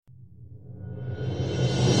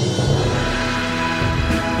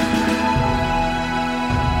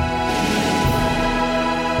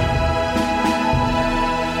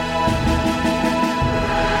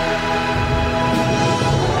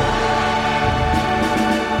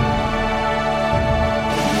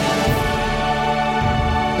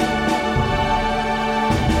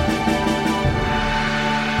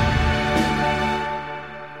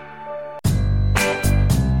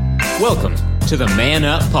to the Man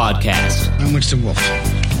Up Podcast. I'm Winston Wolfe.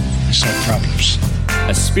 I solve problems.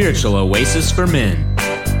 A spiritual oasis for men.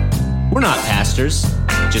 We're not pastors,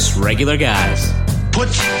 just regular guys. Put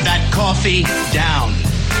that coffee down.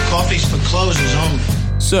 Coffee's for closers only.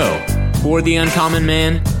 So, for the uncommon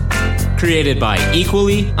man, created by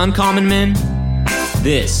equally uncommon men,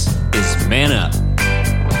 this is Man Up.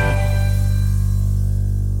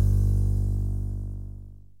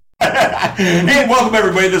 Hey, welcome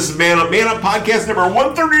everybody. This is Man Up Podcast number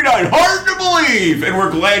 139. Hard to believe, and we're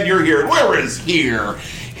glad you're here. Where is here?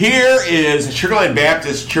 Here is Sugarland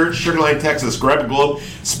Baptist Church, Sugarland, Texas. Grab a globe,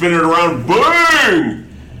 spin it around, bang!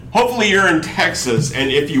 Hopefully you're in Texas, and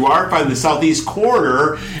if you are, find the southeast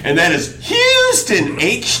corner, and that is Houston,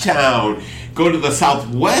 H-Town. Go to the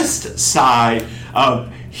southwest side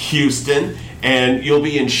of Houston, and you'll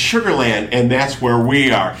be in Sugarland, and that's where we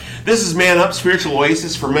are. This is Man Up, Spiritual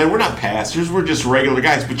Oasis for Men. We're not pastors, we're just regular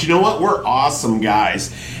guys. But you know what? We're awesome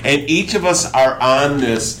guys. And each of us are on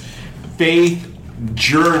this faith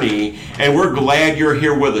journey, and we're glad you're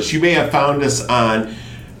here with us. You may have found us on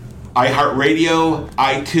iHeartRadio,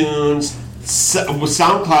 iTunes,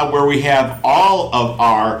 SoundCloud, where we have all of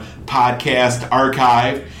our podcast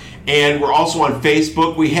archive. And we're also on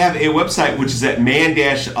Facebook. We have a website, which is at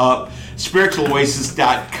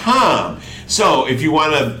man-up-spiritualoasis.com. So if you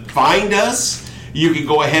want to find us, you can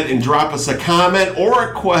go ahead and drop us a comment or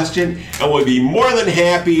a question, and we'll be more than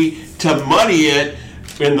happy to muddy it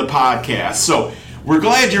in the podcast. So we're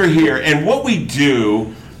glad you're here. And what we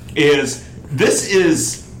do is this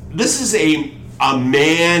is a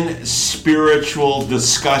man spiritual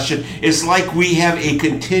discussion. It's like we have a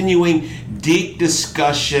continuing deep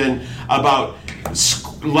discussion about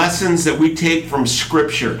lessons that we take from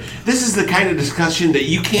Scripture. This is the kind of discussion that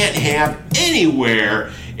you can't have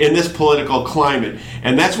anywhere in this political climate.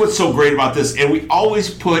 And that's what's so great about this. And we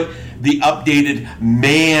always put the updated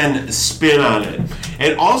man spin on it.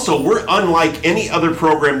 And also, we're unlike any other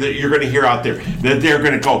program that you're going to hear out there, that they're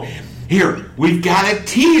going to go, here, we've got a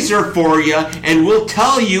teaser for you, and we'll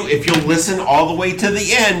tell you if you'll listen all the way to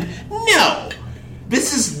the end. No.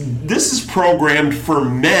 This is programmed for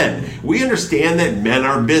men. We understand that men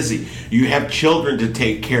are busy. You have children to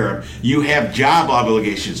take care of. You have job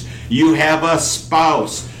obligations. You have a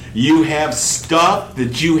spouse. You have stuff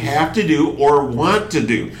that you have to do or want to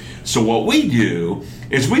do. So what we do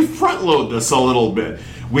is we front load this a little bit.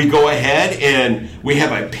 We go ahead and we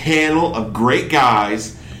have a panel of great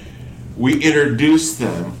guys. We introduce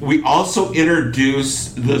them. We also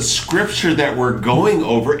introduce the scripture that we're going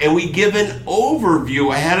over, and we give an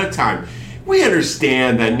overview ahead of time. We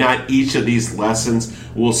understand that not each of these lessons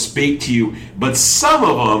will speak to you, but some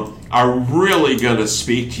of them are really going to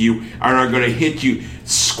speak to you and are going to hit you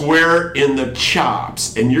square in the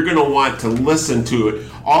chops, and you're going to want to listen to it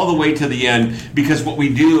all the way to the end, because what we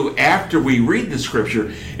do after we read the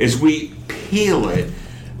scripture is we peel it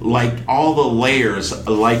like all the layers,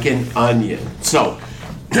 like an onion. So,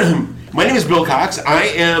 my name is Bill Cox. I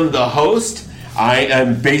am the host. I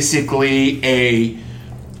am basically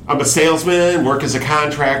I'm a salesman, work as a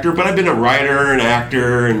contractor, but I've been a writer, an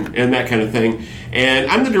actor, and that kind of thing. And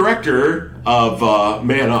I'm the director of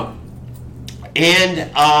Man Up. And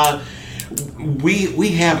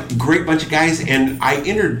we have a great bunch of guys, and I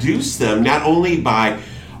introduce them not only by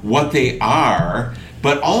what they are,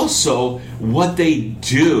 but also what they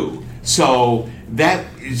do. So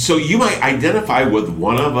you might identify with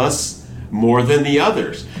one of us more than the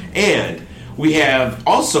others. And we have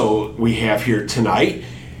here tonight,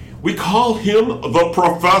 we call him the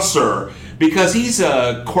Professor because he's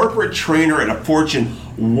a corporate trainer at a Fortune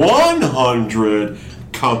 100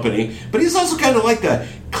 company, but he's also kind of like the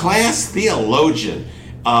class theologian.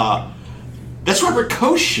 That's Robert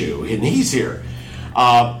Koshu, and he's here.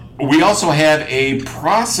 We also have a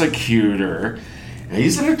prosecutor.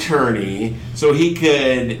 He's an attorney, so he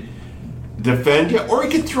could defend you, or he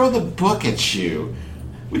could throw the book at you.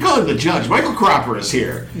 We call him the judge. Michael Cropper is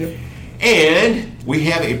here. Yep. And we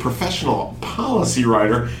have a professional policy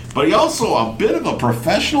writer, but he also a bit of a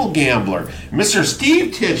professional gambler. Mr.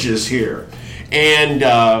 Steve Titch is here. And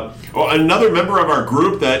another member of our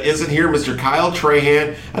group that isn't here, Mr. Kyle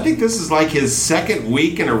Trahan. I think this is like his second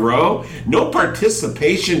week in a row. No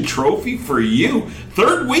participation trophy for you.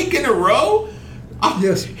 Third week in a row? Oh,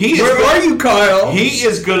 yes. Where are you, Kyle? He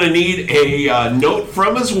is going to need a note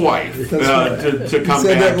from his wife to come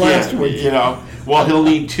back that last week. You know. Well, he'll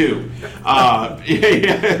need two. This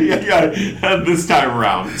time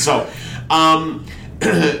around. So,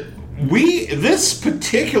 this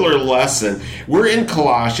particular lesson, we're in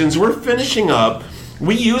Colossians. We're finishing up.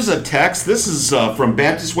 We use a text. This is from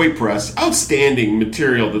Baptist Way Press. Outstanding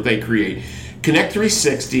material that they create. Connect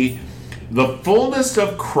 360, The Fullness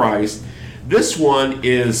of Christ. This one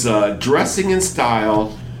is Dressing in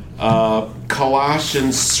Style,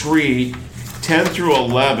 Colossians 3, 10 through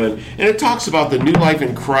 11. And it talks about the new life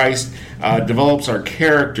in Christ develops our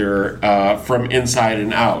character from inside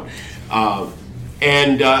and out.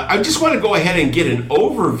 And I just want to go ahead and get an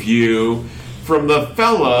overview from the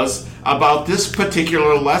fellas about this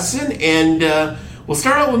particular lesson, and we'll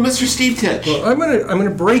start out with Mr. Steve Titch. Well, I'm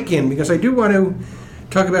gonna break in because I do want to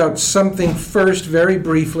talk about something first, very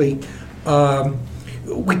briefly.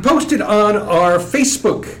 We posted on our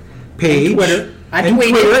Facebook page. And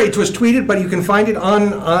Twitter. It was tweeted, but you can find it on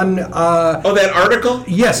that article?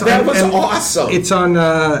 Yes, that was awesome. It's on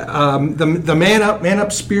the Man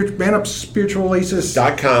Up Spiritual Oasis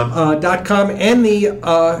 .com and the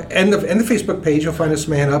Facebook page. You'll find us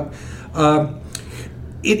Man Up.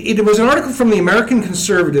 It was an article from the American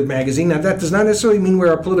Conservative magazine. Now that does not necessarily mean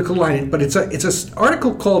we're a political line, but it's an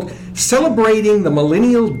article called "Celebrating the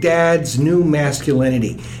Millennial Dad's New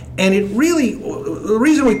Masculinity." And it really, the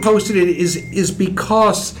reason we posted it is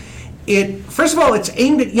because first of all, it's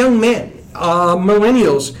aimed at young men,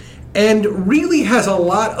 millennials, and really has a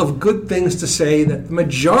lot of good things to say that the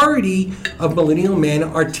majority of millennial men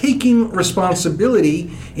are taking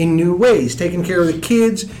responsibility in new ways, taking care of the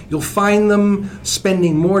kids. You'll find them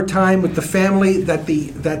spending more time with the family, that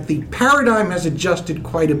the paradigm has adjusted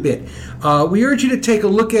quite a bit. We urge you to take a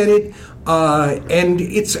look at it. And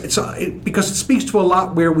it's because it speaks to a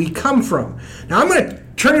lot where we come from. Now I'm going to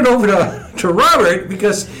turn it over to Robert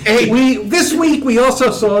because this week we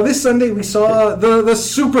also saw, this Sunday we saw the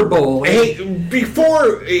Super Bowl. Hey,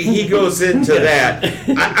 before he goes into that,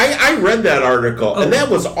 I read that article and that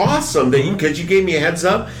was awesome because you gave me a heads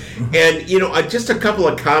up, and just a couple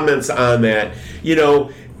of comments on that.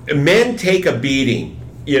 Men take a beating,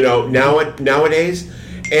 nowadays.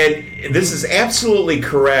 And this is absolutely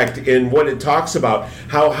correct in what it talks about.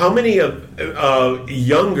 How many of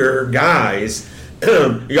younger guys,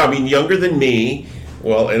 younger than me,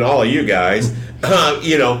 well, and all of you guys,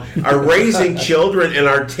 are raising children and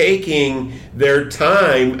are taking their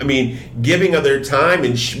time, giving of their time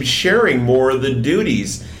and sharing more of the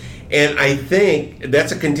duties. And I think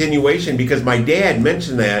that's a continuation because my dad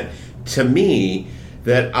mentioned that to me,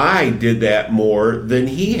 that I did that more than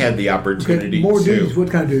he had the opportunity to. More duties? What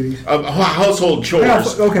kind of duties? Household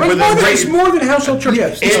chores. Okay. It's more than household chores.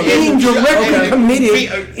 Yes. It's being directly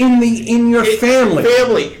committed in your family.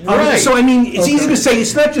 Family, right. So, it's easy to say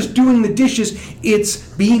it's not just doing the dishes, it's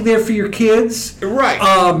being there for your kids. Right.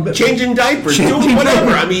 Changing diapers, doing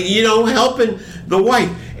whatever. Helping the wife.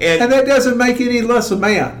 And that doesn't make you any less a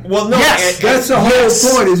man. Well, no. Yes, that's the whole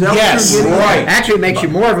point. Is that yes, what you're right. Actually, it makes you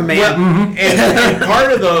more of a man. Well, and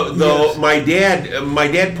part of though, my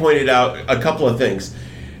dad pointed out a couple of things.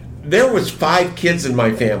 There was 5 kids in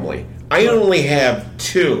my family. I only have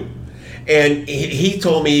 2, and he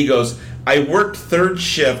told me, he goes, I worked third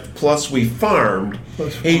shift plus we farmed.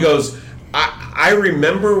 He goes, I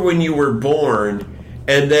remember when you were born.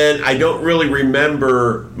 And then I don't really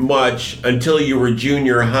remember much until you were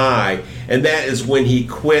junior high. And that is when he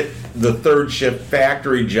quit the third shift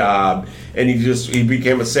factory job and he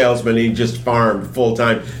became a salesman and he just farmed full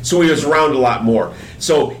time. So he was around a lot more.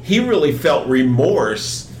 So he really felt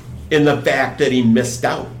remorse in the fact that he missed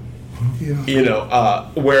out. Yeah.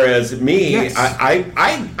 Whereas me, yes.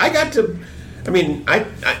 I got to...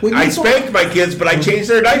 I spanked my kids, but I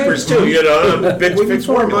changed their diapers too.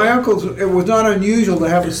 My uncles, it was not unusual to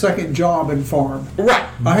have a second job in farm. Right.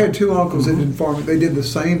 I had 2 uncles that didn't farm. They did the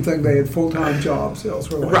same thing. They had full-time jobs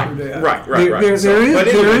elsewhere. Right. There is a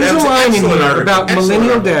line in here about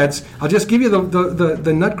millennial dads. I'll just give you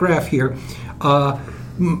the nut graph here,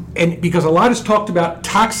 and because a lot is talked about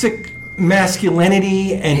toxic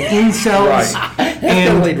masculinity and incels,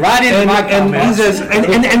 and he says,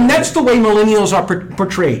 and that's the way millennials are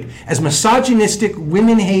portrayed, as misogynistic,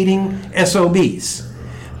 women-hating SOBs.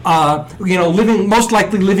 Most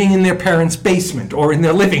likely living in their parents' basement or in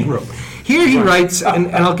their living room. Here he writes,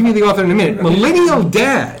 and I'll give you the author in a minute. Millennial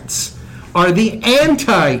dads are the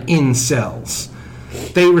anti-incels.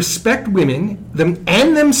 They respect women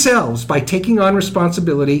and themselves by taking on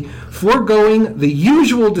responsibility, foregoing the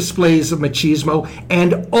usual displays of machismo,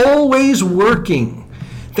 and always working.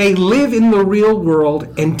 They live in the real world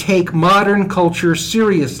and take modern culture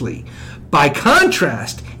seriously. By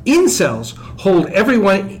contrast, incels hold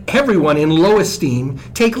everyone in low esteem,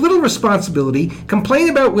 take little responsibility, complain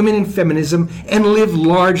about women and feminism, and live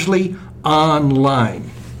largely online.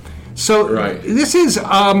 So this is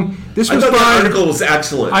this was the article was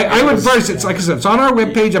excellent. I would advise it's like I said, it's on our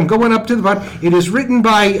webpage. I'm going up to the bottom. It is written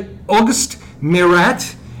by August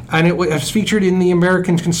Mirat. And it was featured in the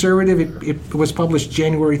American Conservative. It was published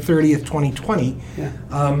January 30th, 2020. Yeah.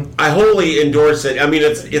 I wholly endorse it. I mean,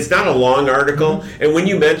 it's not a long article, and when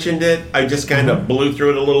you mentioned it, I just kind of blew through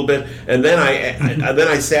it a little bit, and then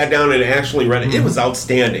I sat down and actually read it. It was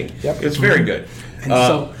outstanding. Yep. It's very good.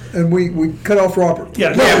 And we cut off Robert. Yeah,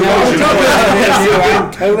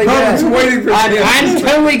 I'm totally Robert's good. waiting for I'm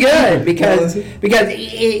totally good because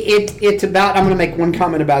it's about. I'm going to make one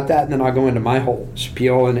comment about that, and then I'll go into my whole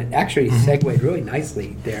spiel, and it actually segued really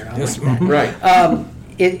nicely there. I like that. Right.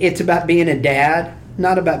 It's about being a dad,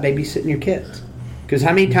 not about babysitting your kids. Because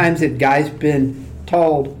how many times have guys been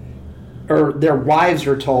told, or their wives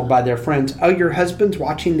are told by their friends, "Oh, your husband's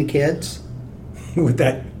watching the kids." with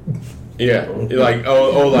that. Yeah, like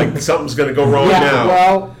like something's going to go wrong Yeah, now.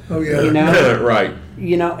 well, yeah. you know, Right.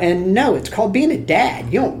 you know, and no, it's called being a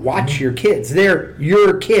dad. You don't watch your kids; they're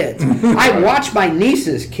your kids. I watch my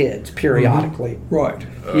niece's kids periodically. Right.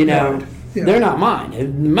 You know, Yeah. they're not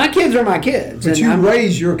mine. My kids are my kids. But and you I'm-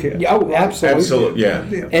 raise your kid. Oh, absolutely. Absolutely. Yeah.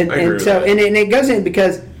 Yeah. And I agree with so that. and it goes in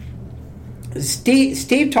because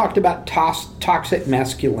Steve talked about toxic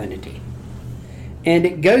masculinity, and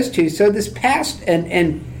it goes to this past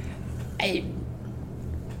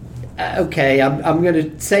okay, I'm going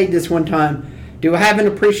to say this one time. Do I have an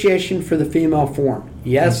appreciation for the female form?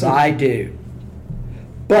 Yes, I do.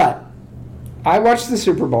 But I watched the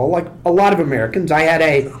Super Bowl like a lot of Americans. I had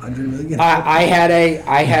a 100 million. I had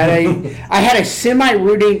a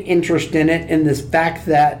semi-rooting interest in it, in this fact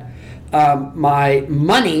that my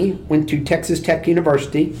money went to Texas Tech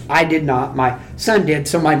University. I did not. My son did,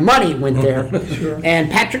 so my money went there. And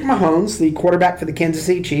Patrick Mahomes, the quarterback for the Kansas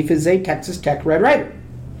City Chiefs, is a Texas Tech Red Raider.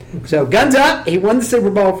 So guns up, he won the Super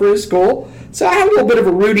Bowl for his school. So I had a little bit of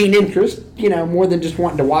a rooting interest, you know, more than just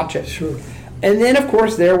wanting to watch it. Sure. And then, of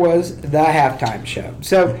course, there was the halftime show.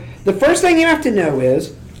 So the first thing you have to know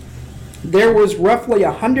is there was roughly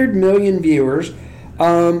 100 million viewers,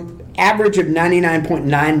 average of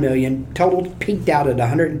 99.9 million, total peaked out at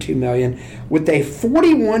 102 million, with a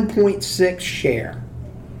 41.6 share.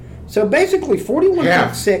 So basically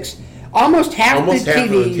 41.6, almost half the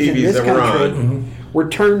TVs in this that were country on. were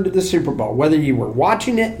turned to the Super Bowl, whether you were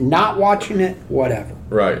watching it, not watching it, whatever.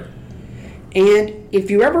 Right. And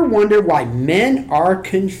if you ever wonder why men are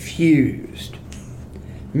confused,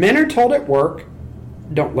 men are told at work,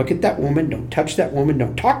 don't look at that woman, don't touch that woman,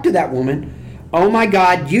 don't talk to that woman. Oh my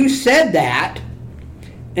God, you said that.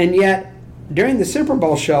 And yet, during the Super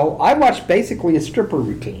Bowl show, I watched basically a stripper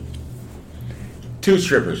routine. Two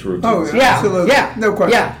strippers routines. Oh, Yeah, absolutely. yeah, No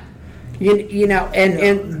question. yeah. You know,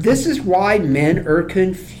 and this is why men are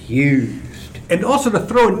confused. And also to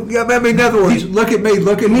throw in, Yeah, I mean, in other words, look at me,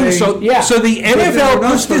 look at me. So, Yeah. so the they're NFL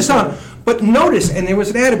not puts this supposed on. But notice, and there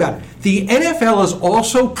was an ad about it, the NFL is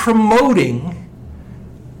also promoting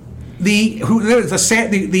the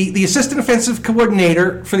assistant offensive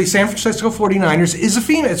coordinator for the San Francisco 49ers is a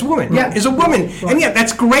female, is a woman. Yeah. Is a woman. And yeah,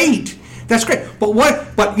 that's great. That's great.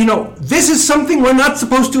 But you know, this is something we're not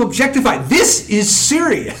supposed to objectify. This is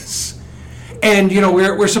serious. And you know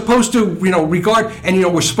we're supposed to regard,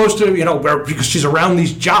 and we're supposed to because she's around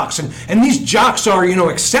these jocks, and these jocks are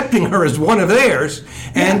accepting her as one of theirs,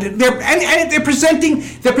 and they're presenting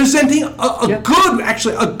a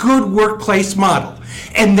good workplace model,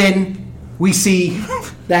 and then we see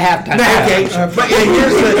The halftime. But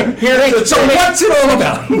here's the so what's it all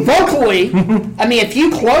about? Vocally, I mean, if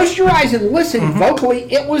you closed your eyes and listened vocally,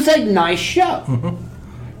 it was a nice show.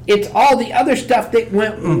 It's all the other stuff that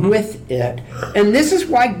went with it. And this is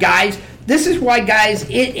why, guys,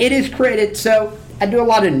 it is created. So I do a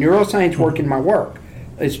lot of neuroscience work in my work.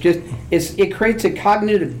 It creates a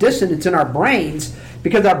cognitive dissonance in our brains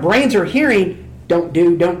because our brains are hearing, don't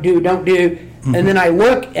do. And then I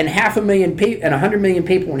look, and 500,000 people, and 100 million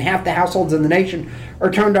people, and half the households in the nation are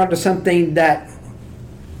turned on to something that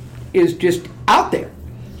is just out there.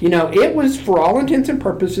 It was, for all intents and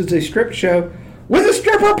purposes, a strip show with a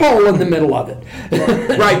stripper pole in the middle of it.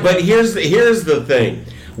 Right, but here's the thing.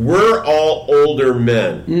 We're all older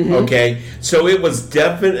men, okay? So it was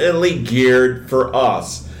definitely geared for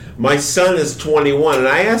us. My son is 21, and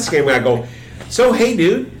I asked him, I go, so, hey,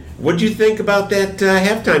 dude, what'd you think about that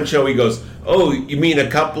halftime show? He goes, oh, you mean a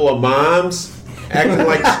couple of moms acting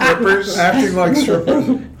like strippers? Acting like strippers.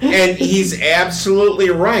 And he's absolutely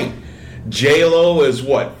right. J-Lo is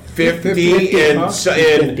what, 50, 50, and huh?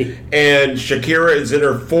 and Shakira is in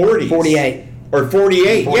her 40s. 48. Or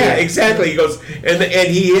 48. 48. Yeah, exactly. He goes, and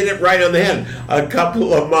he hit it right on the head. A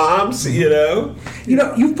couple of moms,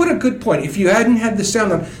 You've put a good point. If you hadn't had the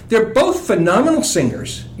sound on, they're both phenomenal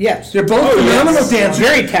singers. Yes. They're both phenomenal dancers.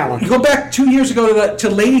 Very talented. You go back 2 years ago to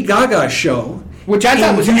Lady Gaga's show, Which I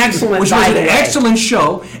thought was excellent, which by was an the way. excellent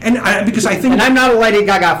show, and because I think, And I'm not a Lady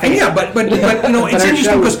Gaga fan. yeah, but it's But her interesting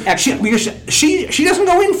show was because she doesn't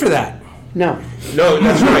go in for that. No. No,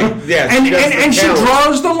 that's right. Yeah, And she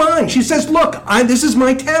draws the line. She says, "Look, this is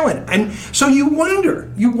my talent." And so you wonder,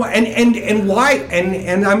 and why?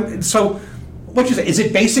 And I'm so. What you say? Is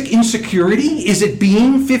it basic insecurity? Is it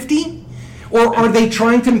being 50, or are they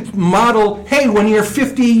trying to model? Hey, when you're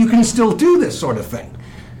 50, you can still do this sort of thing.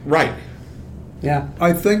 right. Yeah.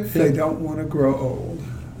 I think they don't want to grow old.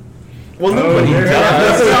 Well, nobody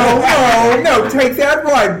does. No, take that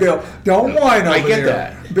right, Bill. Don't whine over I get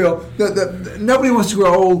there. that. Bill. Nobody wants to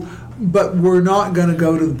grow old, but we're not going to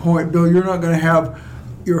go to the point, Bill, you're not going to have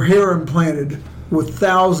your hair implanted with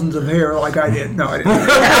thousands of hair like I did. No, I didn't.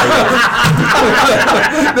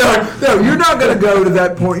 No, you're not going to go to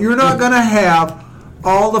that point. You're not going to have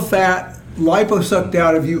all the fat liposucked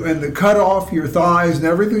out of you and the cut off your thighs and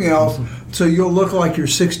everything else, so you'll look like you're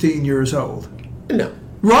 16 years old. No.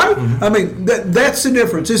 Right? I mean, that's the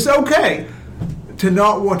difference. It's okay to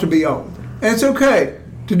not want to be old. And it's okay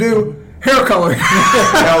to do hair coloring.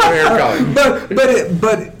 Hair coloring.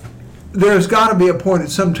 But there's got to be a point at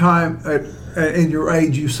some time in your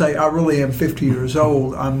age you say, I really am 50 years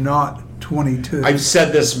old. I'm not 22. I've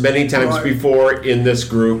said this many times Right. before in this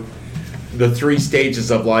group. The 3 stages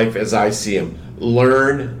of life as I see them: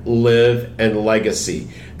 learn, live, and legacy.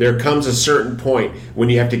 There comes a certain point when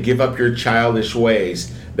you have to give up your childish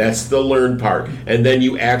ways. That's the learn part. And then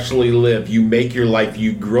you actually live. You make your life.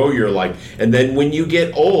 You grow your life. And then when you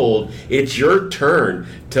get old, it's your turn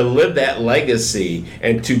to live that legacy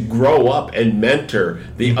and to grow up and mentor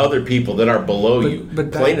the other people that are below you.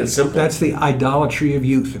 Plain and simple. That's the idolatry of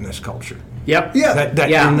youth in this culture. Yep. Yeah. That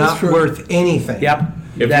Yeah, you're that's not true. worth anything. Yep.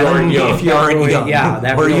 If That you aren't young. If you aren't really- young, yeah,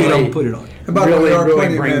 that or you really- don't put it on. And by the way, really, there are really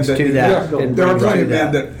plenty of brings men to that. And there are brings plenty to of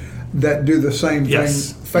men that. that do the same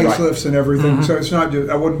Yes. thing, facelifts and everything. So it's not just,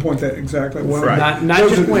 I wouldn't point that exactly. Well, Right. Not those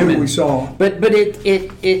just are the women. who we saw. But it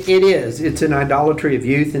is. It's an idolatry of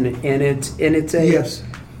youth, and it's a Yes.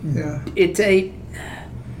 Yeah. it's a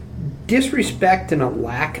disrespect and a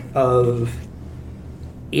lack of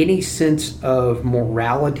any sense of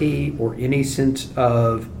morality or any sense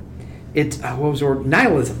of what was the word?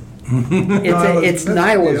 Nihilism. It's Nihilism.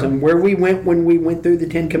 nihilism Yeah. where we went when we went through the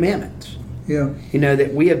 10 Commandments. Yeah. You know,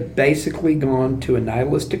 that we have basically gone to a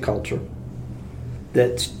nihilistic culture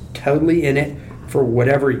that's totally in it for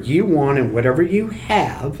whatever you want and whatever you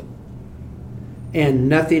have, and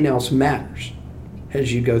nothing else matters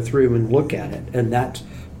as you go through and look at it. And that's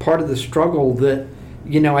part of the struggle that,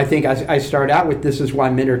 I think I start out with, this is why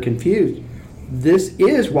men are confused. This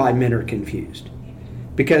is why men are confused.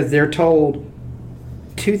 Because they're told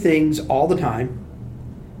 2 things all the time,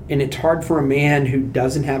 and it's hard for a man who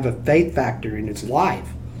doesn't have a faith factor in his life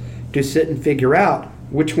to sit and figure out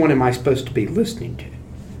which one am I supposed to be listening to.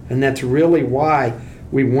 And that's really why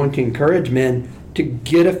we want to encourage men to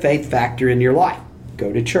get a faith factor in your life.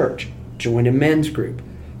 Go to church, join a men's group,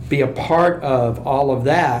 be a part of all of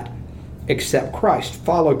that, accept Christ,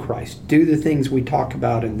 follow Christ, do the things we talk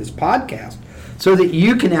about in this podcast so that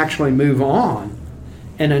you can actually move on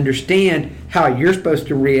and understand how you're supposed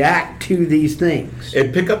to react to these things.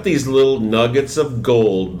 And pick up these little nuggets of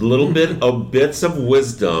gold, little bits of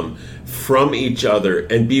wisdom from each other,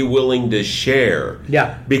 and be willing to share.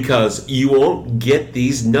 Yeah. Because you won't get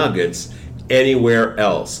these nuggets anywhere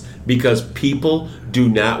else. Because people do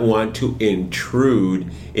not want to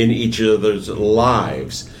intrude in each other's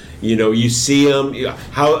lives. You see them.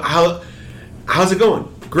 How's it going?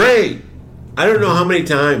 Great. I don't know how many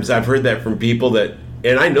times I've heard that from people that,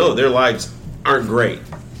 and I know their lives aren't great.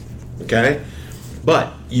 Okay?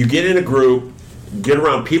 But you get in a group, get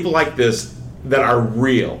around people like this that are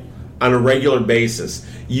real on a regular basis,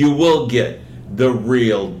 you will get the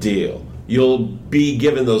real deal. You'll be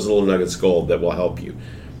given those little nuggets of gold that will help you.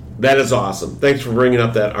 That is awesome. Thanks for bringing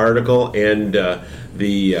up that article and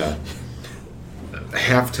the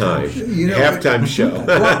halftime show.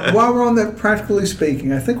 While we're on that, practically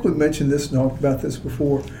speaking, I think we mentioned this and talked about this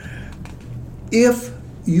before. If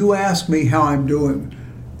you ask me how I'm doing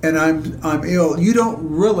and I'm ill, you don't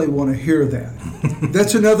really want to hear that.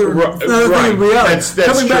 That's another Right. thing in reality. That's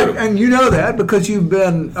Coming true. back, and you know that because you've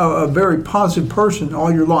been a very positive person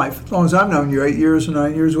all your life, as long as I've known you, 8 years or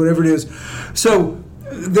 9 years, whatever it is. So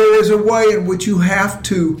there is a way in which you have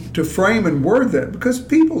to frame and word that, because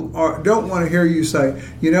people don't want to hear you say,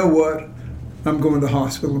 you know what, I'm going to the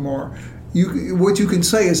hospital tomorrow. what you can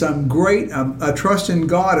say is, I'm great, I trust in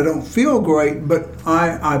God, I don't feel great, but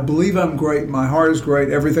I believe I'm great, my heart is great,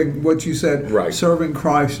 everything, what you said, Right. serving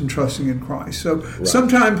Christ and trusting in Christ. So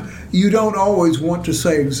sometimes you don't always want to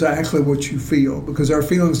say exactly what you feel, because our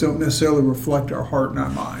feelings don't necessarily reflect our heart and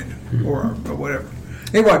our mind, or whatever.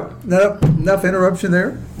 Anyway, enough interruption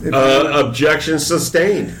there. Objection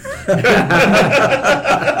sustained.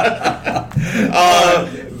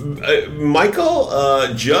 Michael,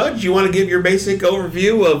 Judge, you want to give your basic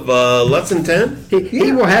overview of Lesson 10?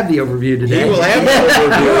 He will have the overview today. He will have the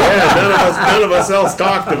overview. Yeah, none of us else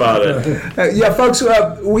talked about it. Yeah, folks,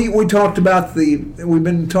 we talked about we've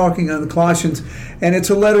been talking on the Colossians, and it's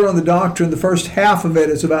a letter on the doctrine. The first half of it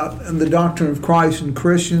is about the doctrine of Christ and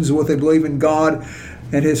Christians, and what they believe in God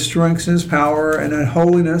and His strengths and His power and in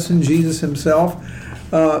holiness in Jesus Himself.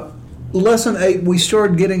 Lesson 8, we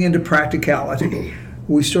started getting into practicality.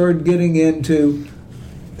 We started getting into,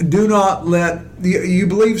 do not let, you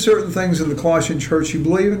believe certain things in the Colossian church, you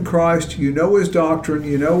believe in Christ, you know His doctrine,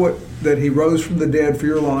 you know that He rose from the dead for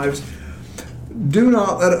your lives. Do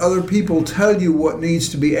not let other people tell you what needs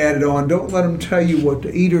to be added on. Don't let them tell you what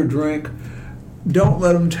to eat or drink. Don't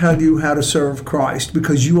let them tell you how to serve Christ,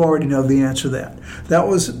 because you already know the answer to that. That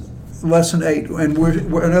was Lesson 8, and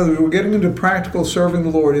in other words, we're getting into practical serving the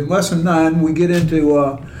Lord. In Lesson 9, we get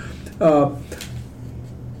into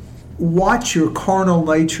watch your carnal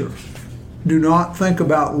nature. Do not think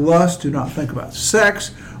about lust. Do not think about sex.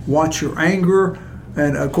 Watch your anger.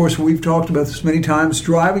 And, of course, we've talked about this many times.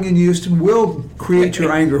 Driving in Houston will create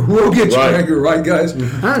your anger. Will get your anger, right, guys?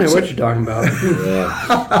 I don't know what you're talking about.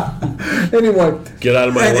 Anyway. Get out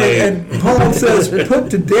of my lane. And Paul says, put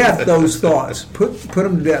to death those thoughts. Put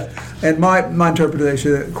them to death. And my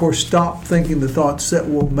interpretation, of course, stop thinking the thoughts that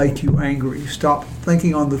will make you angry. Stop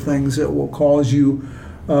thinking on the things that will cause you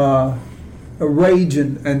a rage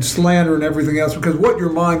and slander and everything else, because what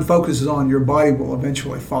your mind focuses on, your body will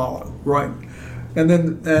eventually follow, right? And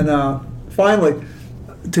then finally,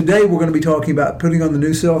 today we're going to be talking about putting on the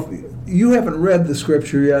new self. You haven't read the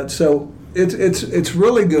scripture yet, so it's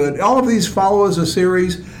really good. All of these follow as a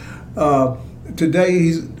series.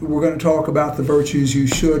 Today we're going to talk about the virtues you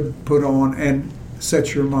should put on and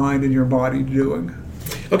set your mind and your body doing.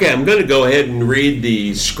 Okay, I'm going to go ahead and read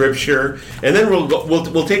the scripture, and then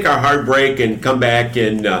we'll take our hard break and come back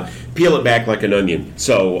and peel it back like an onion.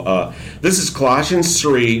 So this is Colossians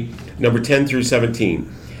 3, number 10 through 17.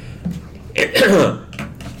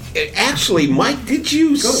 Actually, Mike, did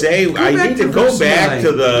you say I need to go back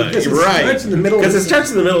to the because it right? starts in the middle Because of it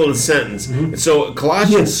starts in the middle of the sentence. Mm-hmm. So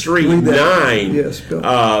Colossians 3, read that. 9 Yes,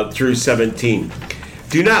 go. through 17.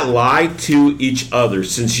 Do not lie to each other,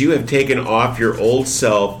 since you have taken off your old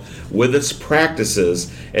self with its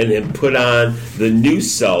practices and have put on the new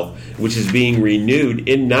self, which is being renewed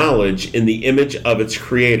in knowledge in the image of its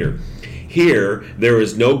creator. Here there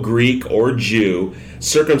is no Greek or Jew,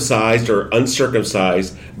 circumcised or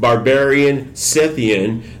uncircumcised, barbarian,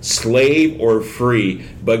 Scythian, slave or free,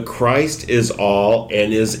 but Christ is all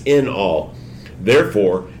and is in all.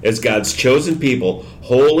 Therefore, as God's chosen people,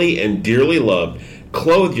 holy and dearly loved,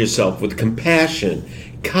 clothe yourself with compassion,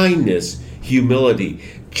 kindness, humility,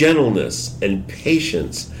 gentleness, and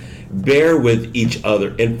patience. Bear with each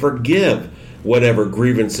other and forgive whatever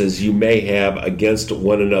grievances you may have against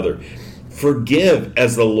one another. Forgive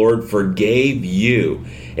as the Lord forgave you.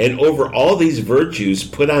 And over all these virtues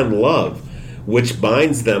put on love, which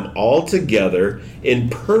binds them all together in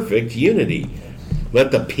perfect unity.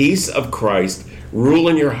 Let the peace of Christ rule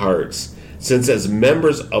in your hearts, since as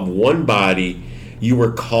members of one body you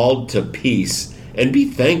were called to peace, and be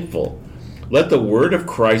thankful. Let the word of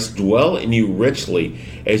Christ dwell in you richly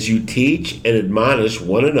as you teach and admonish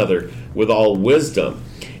one another with all wisdom,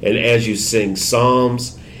 and as you sing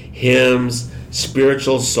psalms, hymns,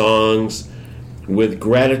 spiritual songs with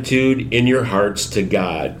gratitude in your hearts to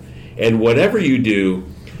God. And whatever you do,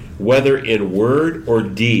 whether in word or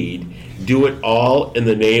deed, do it all in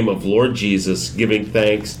the name of Lord Jesus, giving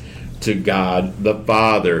thanks to God the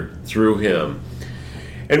Father through Him.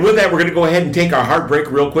 And with that, we're going to go ahead and take our hard break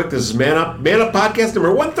real quick. This is Man Up Podcast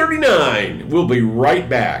number 139. We'll be right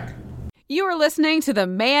back. You are listening to the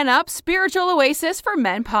Man Up Spiritual Oasis for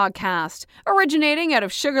Men podcast. Originating out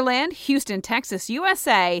of Sugar Land, Houston, Texas,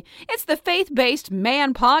 USA, it's the faith-based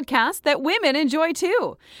man podcast that women enjoy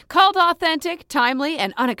too. Called authentic, timely,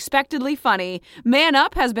 and unexpectedly funny, Man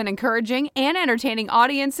Up has been encouraging and entertaining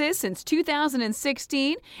audiences since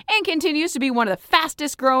 2016 and continues to be one of the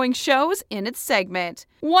fastest-growing shows in its segment.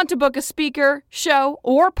 Want to book a speaker, show,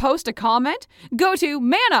 or post a comment? Go to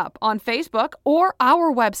Man Up on Facebook or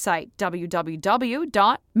our website,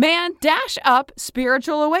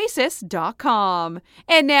 www.man-upspiritualoasis.com.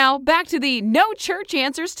 And now back to the No Church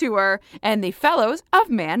Answers Tour and the fellows of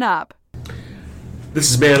Man Up. This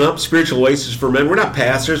is Man Up, Spiritual Oasis for Men. We're not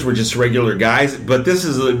pastors, we're just regular guys, but this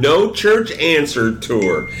is a No Church Answer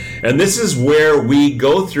Tour. And this is where we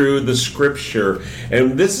go through the scripture,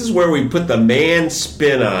 and this is where we put the man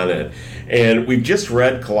spin on it. And we've just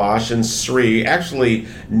read Colossians 3, actually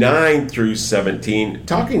 9 through 17,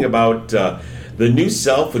 talking about the new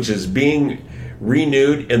self, which is being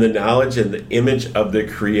renewed in the knowledge and the image of the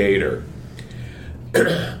Creator.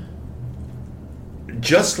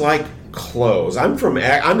 Just like clothes. I'm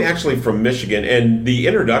actually from Michigan, and the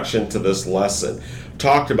introduction to this lesson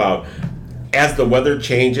talked about as the weather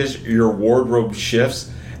changes, your wardrobe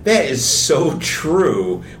shifts. That is so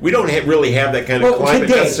true. We don't really have that kind of climate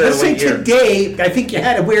necessarily let's say here. today, I think you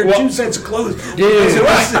had to wear 2 sets of clothes. Dude, it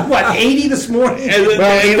was, what, 80 this morning? And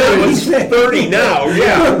then it was 30 now.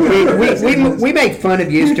 Yeah. we make fun of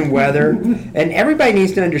Houston weather, and everybody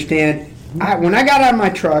needs to understand. When I got out of my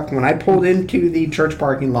truck, when I pulled into the church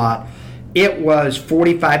parking lot, it was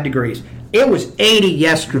 45 degrees. It was 80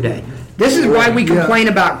 yesterday. This is why we complain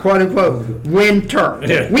about, quote unquote, winter.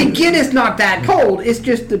 We get it's not that cold. It's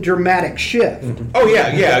just the dramatic shift. Oh,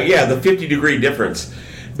 yeah, the 50-degree difference.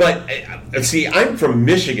 But, see, I'm from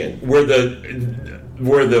Michigan, where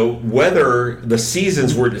the weather, the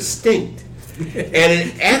seasons were distinct. And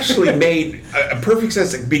it actually made a perfect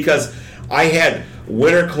sense because I had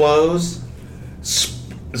winter clothes,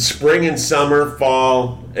 spring and summer,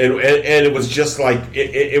 fall, and it was just like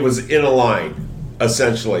it was in a line,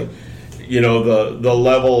 essentially. You know, the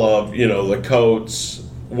level of, you know, the coats,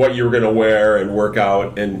 what you were going to wear and work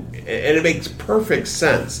out, and it makes perfect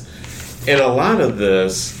sense. And a lot of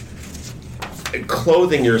this,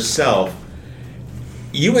 clothing yourself,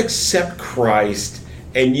 you accept Christ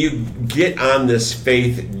and you get on this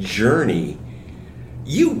faith journey,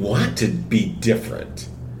 you want to be different.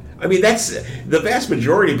 I mean, that's the vast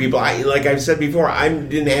majority of people. Like I've said before, I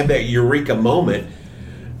didn't have that eureka moment,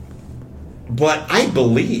 but I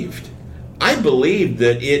believed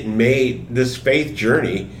that it made this faith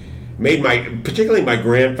journey, particularly my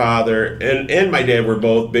grandfather and my dad were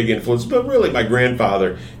both big influences, but really my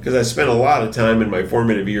grandfather, because I spent a lot of time in my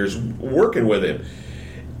formative years working with him.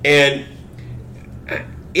 And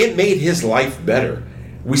it made his life better.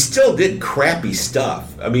 We still did crappy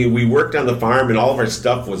stuff. I mean, we worked on the farm and all of our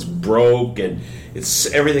stuff was broke and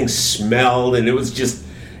everything smelled, and it was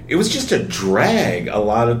just a drag a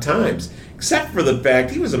lot of times. Except for the fact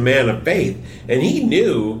he was a man of faith, and he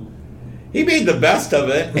made the best of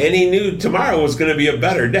it, and he knew tomorrow was going to be a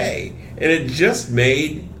better day. And it just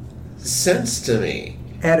made sense to me.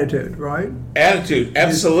 Attitude, right? Attitude,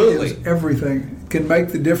 absolutely. Is everything. Can make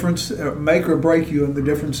the difference, make or break you in the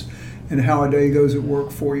difference in how a day goes at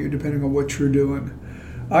work for you, depending on what you're doing.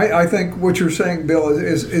 I think what you're saying, Bill,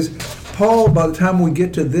 is Paul, by the time we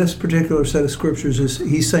get to this particular set of scriptures,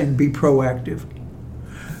 he's saying be proactive.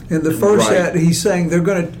 In the first set, he's saying they're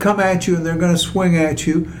going to come at you and they're going to swing at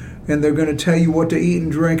you and they're going to tell you what to eat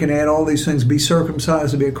and drink and add all these things. Be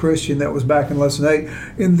circumcised to be a Christian. That was back in lesson 8.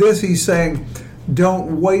 In this, he's saying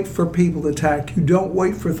don't wait for people to attack you. Don't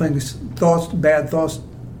wait for bad thoughts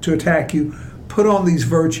to attack you. Put on these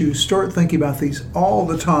virtues. Start thinking about these all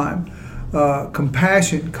the time.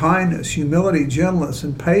 Compassion, kindness, humility, gentleness,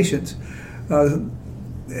 and patience.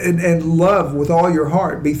 And love with all your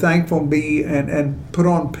heart. Be thankful and put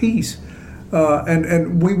on peace.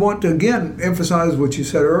 And we want to, again, emphasize what you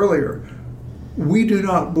said earlier. We do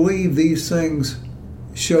not believe these things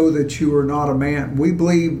show that you are not a man. We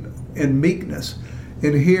believe in meekness.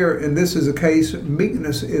 And this is a case,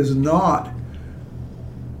 meekness is not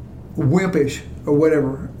wimpish or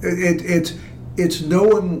whatever. It's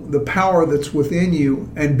knowing the power that's within you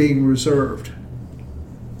and being reserved.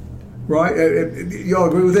 Right? Y'all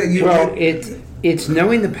agree with that? It's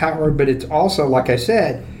knowing the power, but it's also, like I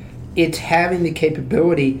said, it's having the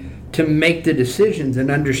capability to make the decisions and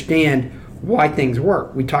understand why things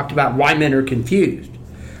work. We talked about why men are confused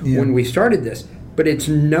when we started this, but it's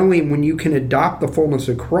knowing when you can adopt the fullness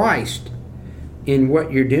of Christ in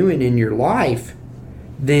what you're doing in your life,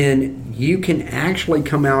 then you can actually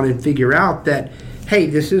come out and figure out that, hey,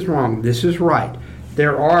 this is wrong, this is right.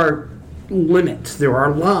 There are limits, there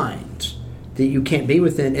are lines that you can't be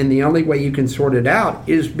within, and the only way you can sort it out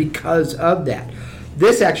is because of that.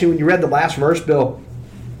 This actually, when you read the last verse, Bill,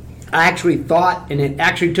 I actually thought, and it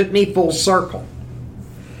actually took me full circle.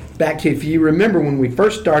 Back to, if you remember when we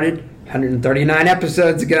first started, 139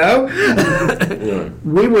 episodes ago,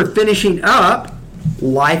 we were finishing up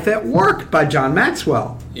Life at Work by John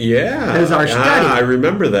Maxwell. Yeah. As our study. I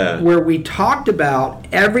remember that. Where we talked about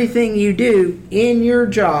everything you do in your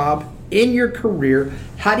job, in your career.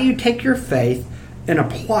 How do you take your faith and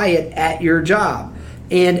apply it at your job?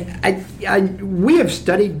 And we have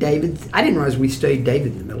studied David. I didn't realize we studied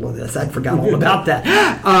David in the middle of this. I forgot all about that.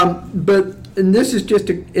 And this is just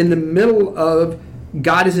in the middle of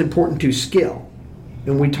God is important to skill.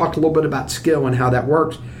 And we talked a little bit about skill and how that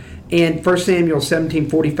works. And 1 Samuel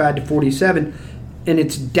 17:45-47, and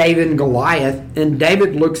it's David and Goliath. And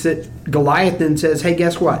David looks at Goliath and says, hey,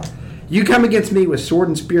 guess what? You come against me with sword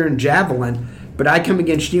and spear and javelin, but I come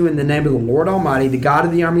against you in the name of the Lord Almighty, the God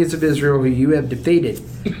of the armies of Israel, who you have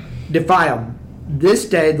defiled. This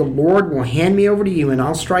day the Lord will hand me over to you, and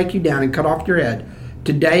I'll strike you down and cut off your head.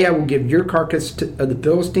 Today I will give your carcass of the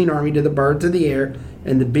Philistine army to the birds of the air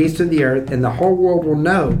and the beasts of the earth, and the whole world will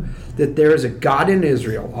know that there is a God in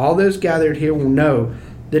Israel. All those gathered here will know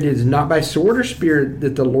that it is not by sword or spear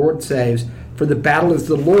that the Lord saves, for the battle is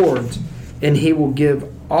the Lord's, and he will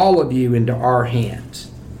give all of you into our hands.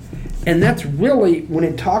 And that's really, when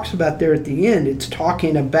it talks about there at the end, it's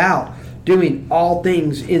talking about doing all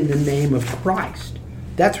things in the name of Christ.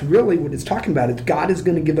 That's really what it's talking about. It's God is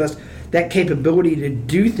going to give us that capability to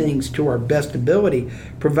do things to our best ability,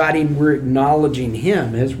 providing we're acknowledging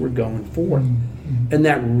him as we're going forth. And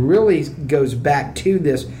that really goes back to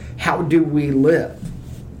this, how do we live?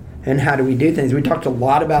 And how do we do things? We talked a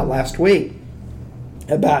lot about last week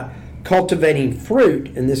about cultivating fruit,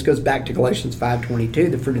 and this goes back to Galatians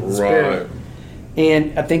 5:22, the fruit of the Spirit.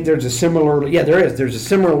 And I think there's a similar, there's a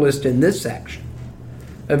similar list in this section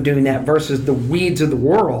of doing that versus the weeds of the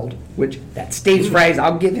world, which that's Steve's phrase.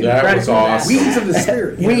 I'll give him credit was for that. awesome. Weeds of the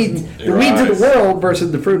Spirit. Weeds of the world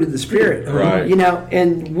versus the fruit of the Spirit. Right. You know,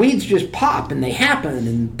 and weeds just pop and they happen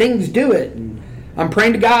and things do it. And I'm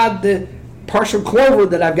praying to God the partial clover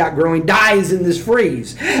that I've got growing dies in this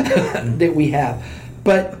freeze that we have.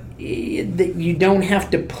 But you don't have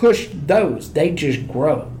to push those. They just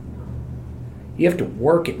grow. You have to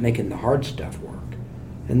work at making the hard stuff work.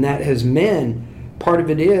 And that has men, part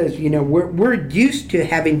of it is, you know, we're used to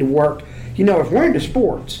having to work. You know, if we're into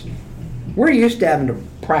sports, we're used to having to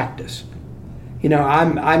practice. You know,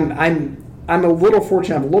 I'm a little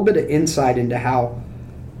fortunate. I have a little bit of insight into how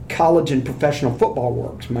college and professional football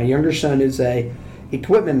works. My younger son is a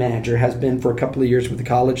equipment manager, has been for a couple of years with the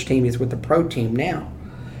college team. He's with the pro team now.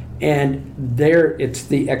 And it's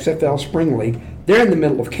the XFL Spring League. They're in the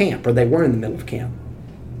middle of camp, or they were in the middle of camp.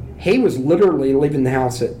 He was literally leaving the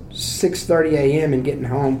house at 6:30 a.m. and getting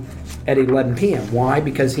home at 11 p.m. Why?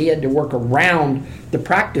 Because he had to work around the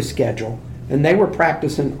practice schedule. And they were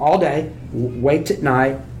practicing all day, weights at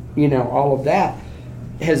night, you know, all of that.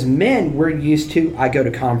 As men, we're used to, I go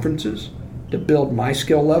to conferences to build my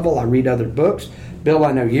skill level. I read other books. Bill,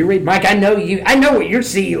 I know you read. Mike, I know you. I know what your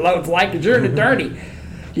CEO load's like because you're in the dirty.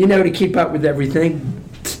 You know, to keep up with everything.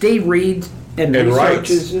 Steve reads and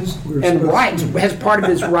researches and writes as part of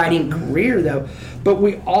his writing career, though. But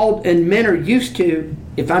we all, and men are used to,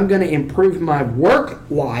 if I'm going to improve my work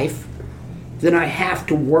life, then I have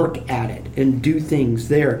to work at it and do things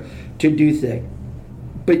there to do things.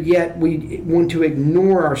 But yet we want to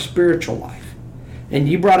ignore our spiritual life. And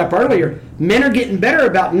you brought up earlier, men are getting better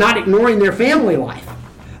about not ignoring their family life.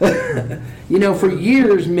 You know, for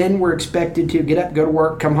years, men were expected to get up, go to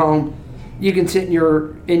work, come home. You can sit in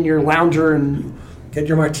your lounger and get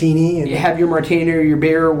your martini and you have your martini or your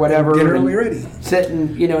beer or whatever. Dinner ready. Sit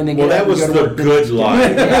and and then well, get that up was and go to the work. good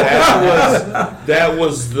life. That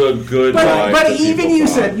was the good life. But that even people you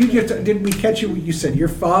thought. said, did we catch you? You said your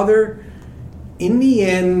father, in the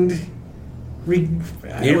end, regretted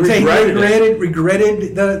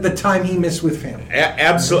the time he missed with family.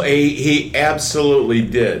 Absolutely, he absolutely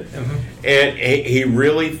did, and he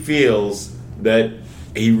really feels that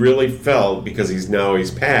he really felt, because he's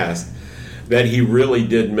passed, that he really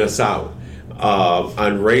did miss out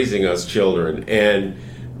on raising us children. And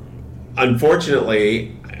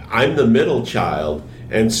unfortunately, I'm the middle child,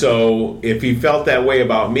 and so if he felt that way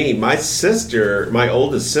about me, my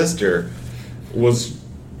oldest sister, was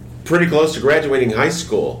pretty close to graduating high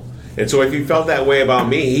school. And so if he felt that way about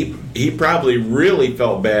me, he probably really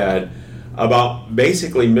felt bad about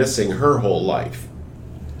basically missing her whole life.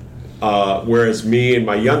 Whereas me and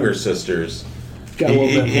my younger sisters,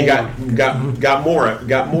 he got more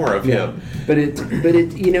of him. But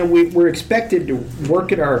it you know, we're expected to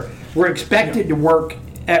work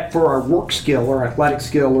for our work skill or athletic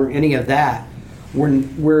skill or any of that.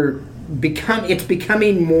 It's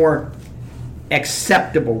becoming more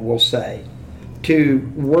acceptable, we'll say, to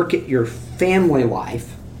work at your family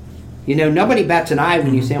life You know, nobody bats an eye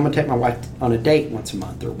when you say, I'm going to take my wife on a date once a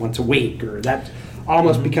month or once a week, or that's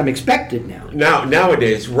almost become expected now.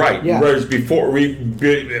 Nowadays, right. Yeah. Whereas before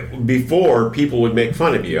people would make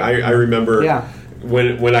fun of you. I remember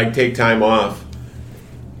when I take time off,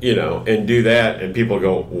 you know, and do that, and people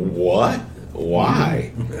go, "What?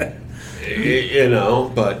 Why?" You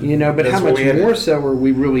know, but how much more so are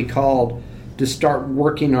we really called to start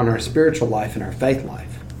working on our spiritual life and our faith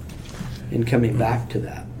life, and coming back to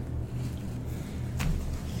that?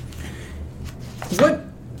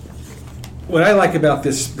 What I like about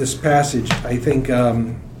this passage, I think,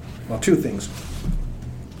 two things.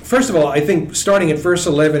 First of all, I think starting at verse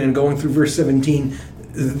 11 and going through verse 17,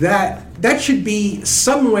 that should be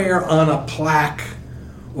somewhere on a plaque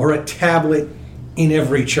or a tablet in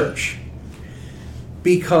every church,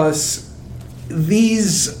 because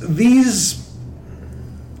these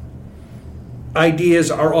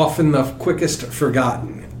ideas are often the quickest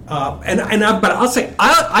forgotten. But I'll say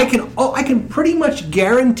I can pretty much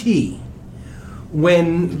guarantee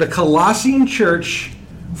when the Colossian church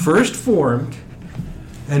first formed,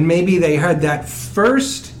 and maybe they had that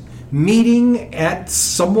first meeting at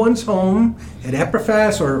someone's home, at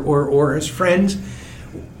Epaphras or his friends,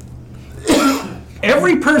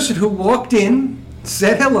 every person who walked in,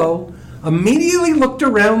 said hello, immediately looked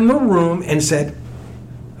around the room and said,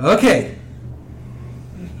 okay,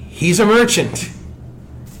 he's a merchant.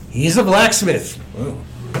 He's a blacksmith.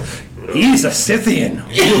 He's a Scythian.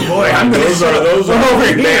 Oh boy, I'm going to those are over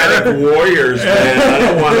here. Warriors, man. I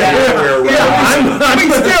don't want to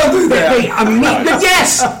we still do that.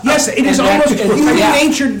 Yes, it is almost human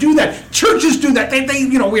nature to do that. Churches do that.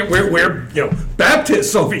 We're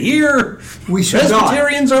Baptists over here. We should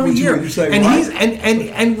Presbyterians over here.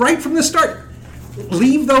 And right from the start,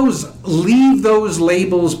 leave those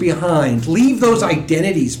labels behind. Leave those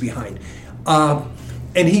identities behind.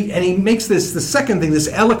 And he makes this the second thing, this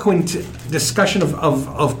eloquent discussion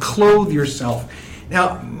of clothe yourself.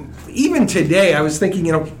 Now, even today, I was thinking,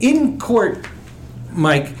 in court,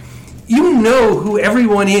 Mike, you know who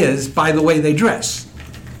everyone is by the way they dress.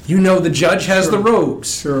 You know the judge has the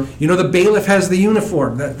robes. Sure. You know the bailiff has the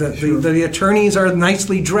uniform. The attorneys are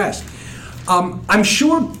nicely dressed. I'm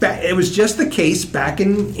sure it was just the case back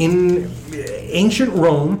in ancient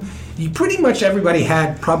Rome. Pretty much everybody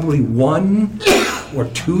had probably one or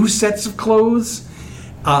two sets of clothes,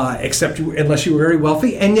 unless you were very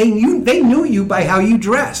wealthy, and they knew you by how you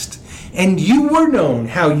dressed, and you were known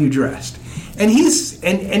how you dressed.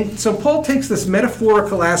 And so Paul takes this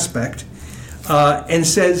metaphorical aspect and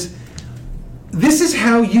says, this is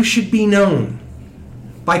how you should be known,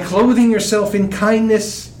 by clothing yourself in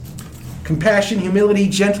kindness, compassion, humility,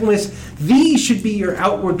 gentleness. These should be your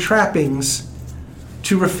outward trappings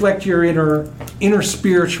to reflect your inner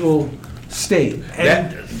spiritual state.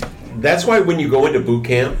 That's why when you go into boot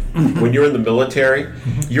camp, when you're in the military,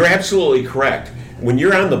 you're absolutely correct. When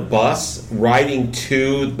you're on the bus riding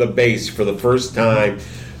to the base for the first time,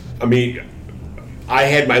 I mean, I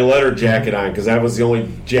had my leather jacket on because that was the only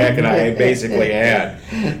jacket I basically had,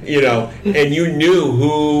 and you knew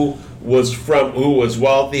who was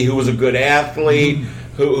wealthy, who was a good athlete,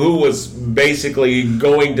 who was basically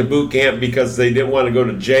going to boot camp because they didn't want to go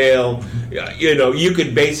to jail. You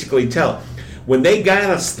could basically tell. When they got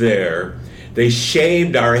us there, they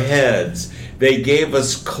shaved our heads. They gave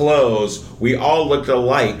us clothes. We all looked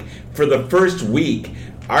alike. For the first week,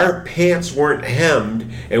 our pants weren't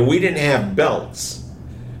hemmed and we didn't have belts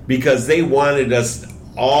because they wanted us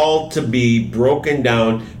all to be broken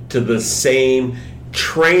down to the same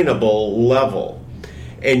trainable level.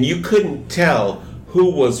 And you couldn't tell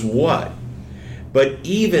who was what. But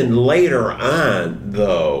even later on,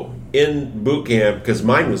 though, in boot camp, because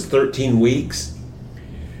mine was 13 weeks,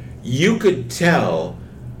 you could tell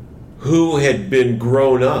who had been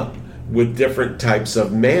grown up with different types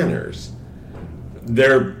of manners.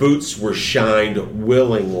 Their boots were shined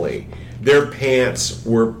willingly. Their pants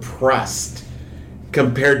were pressed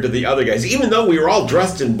compared to the other guys. Even though we were all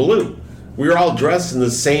dressed in blue, we were all dressed in the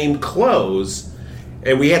same clothes,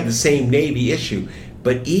 and we had the same Navy issue.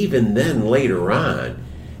 But even then, later on,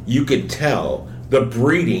 you could tell the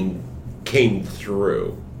breeding came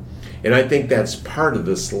through. And I think that's part of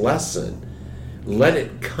this lesson. Let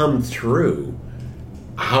it come through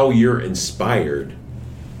how you're inspired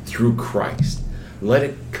through Christ. Let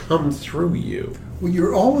it come through you. Well,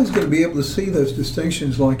 you're always going to be able to see those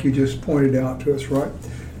distinctions like you just pointed out to us, right?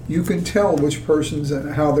 You can tell which persons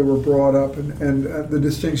and how they were brought up and the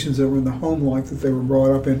distinctions that were in the home life that they were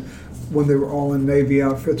brought up in when they were all in Navy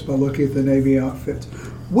outfits by looking at the Navy outfits.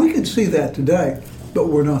 We can see that today, but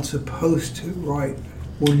we're not supposed to, right?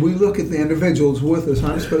 when we look at the individuals with us,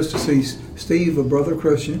 I'm supposed to see Steve, a brother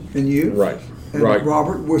Christian, and you. Right. And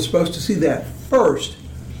Robert, we're supposed to see that first.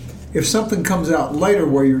 If something comes out later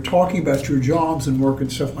where you're talking about your jobs and work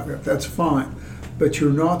and stuff like that, that's fine. But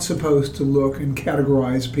you're not supposed to look and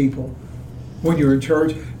categorize people when you're in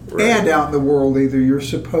church and out in the world either. You're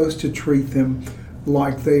supposed to treat them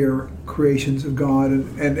like they are creations of God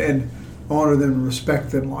and honor them and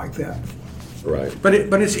respect them like that. Right. But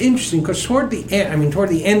it's interesting because toward the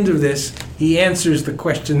end of this, he answers the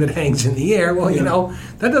question that hangs in the air. Well,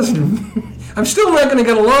 that doesn't. I'm still not going to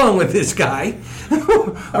get along with this guy,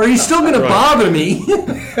 or he's still going to bother me. He's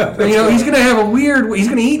going to have he's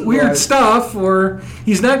going to eat weird stuff, or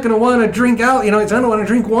he's not going to want to drink out. He's not going to want to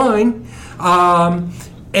drink wine,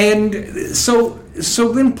 and so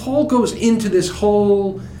then Paul goes into this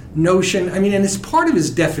whole notion, and it's part of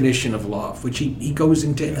his definition of love, which he goes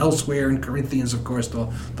into elsewhere in Corinthians, of course, the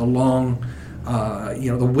long,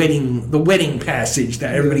 the wedding passage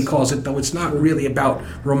that everybody calls it, though it's not really about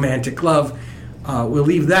romantic love. We'll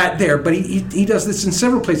leave that there, but he does this in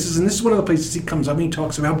several places, and this is one of the places he comes up and he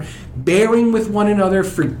talks about bearing with one another,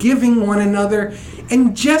 forgiving one another,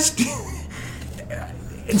 and just...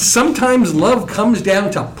 and sometimes love comes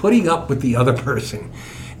down to putting up with the other person.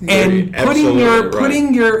 And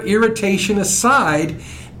putting your irritation aside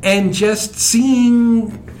and just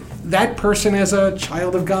seeing that person as a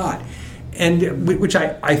child of God, and which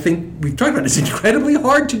I think we've talked about, it's incredibly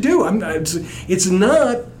hard to do. It's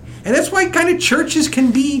not, and that's why kind of churches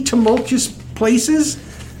can be tumultuous places.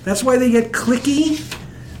 That's why they get cliquey.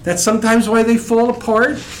 That's sometimes why they fall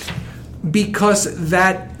apart, because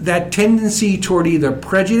that tendency toward either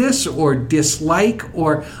prejudice or dislike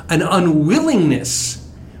or an unwillingness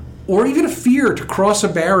or even a fear to cross a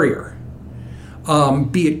barrier,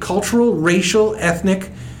 be it cultural, racial,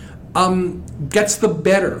 ethnic, gets the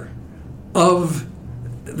better of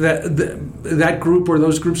that group or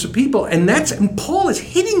those groups of people. And Paul is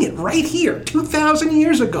hitting it right here, 2,000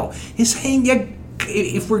 years ago. He's saying,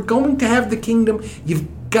 if we're going to have the kingdom, you've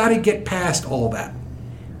got to get past all that.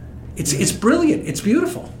 It's brilliant. It's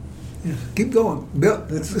beautiful. Yeah, keep going. Bill,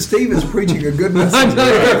 Steve is preaching a good message.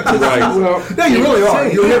 Right. Well, no, you really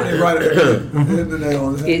are. You're hitting it right in the nail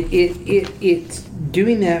on the head. It's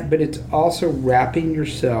doing that, but it's also wrapping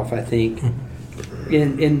yourself, I think,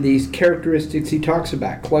 in these characteristics he talks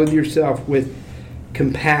about. Clothe yourself with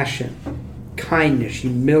compassion, kindness,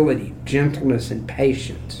 humility, gentleness, and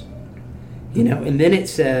patience. And then it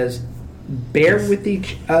says, bear with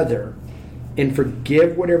each other and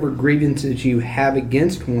forgive whatever grievances you have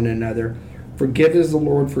against one another. Forgive as the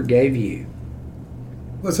Lord forgave you.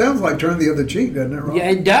 Well, it sounds like turn the other cheek, doesn't it, Rob? Yeah,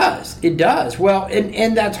 it does. It does. Well,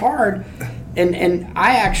 and that's hard. And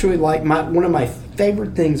I actually like one of my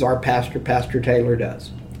favorite things our pastor, Pastor Taylor,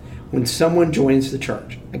 does. When someone joins the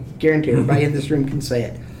church, I guarantee everybody in this room can say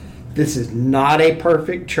it. This is not a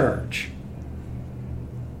perfect church.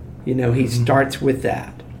 He starts with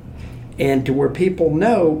that. And to where people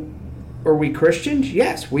know, are we Christians?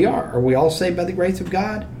 Yes, we are. Are we all saved by the grace of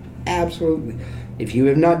God? Absolutely. If you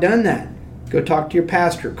have not done that, go talk to your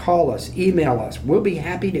pastor, call us, email us. We'll be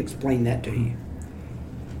happy to explain that to you.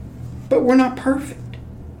 But we're not perfect.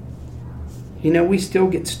 We still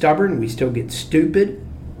get stubborn. We still get stupid.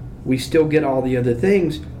 We still get all the other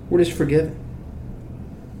things. We're just forgiven.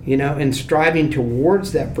 And striving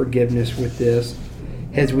towards that forgiveness with this,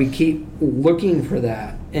 as we keep looking for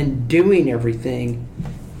that and doing everything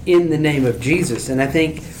in the name of Jesus. And I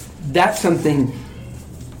think that's something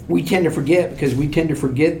we tend to forget, because we tend to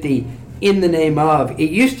forget the in the name of. It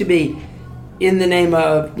used to be in the name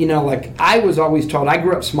of, like I was always told, I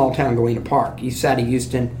grew up small town Galena Park, east side of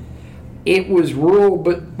Houston. It was rural,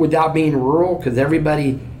 but without being rural, because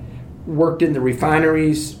everybody worked in the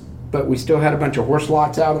refineries, but we still had a bunch of horse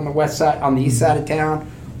lots out on the west side, on the east side of town,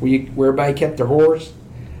 where everybody kept their horse.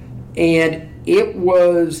 And it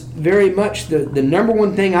was very much the number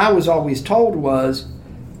one thing I was always told was,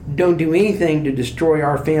 don't do anything to destroy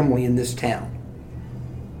our family in this town.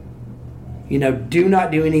 Do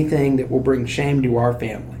not do anything that will bring shame to our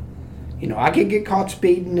family. I could get caught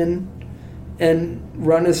speeding and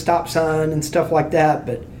run a stop sign and stuff like that,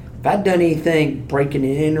 but if I'd done anything, breaking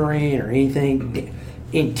and entering or anything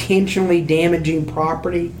intentionally damaging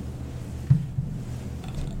property,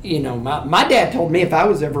 my dad told me if I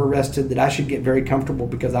was ever arrested that I should get very comfortable,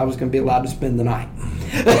 because I was going to be allowed to spend the night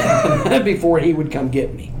before he would come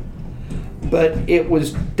get me. But it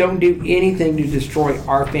was, don't do anything to destroy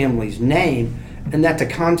our family's name. And that's a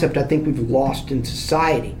concept I think we've lost in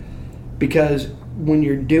society, because when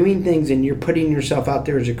you're doing things and you're putting yourself out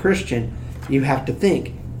there as a Christian, you have to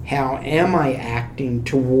think, how am I acting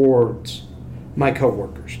towards my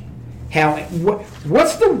coworkers.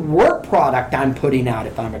 What's the work product I'm putting out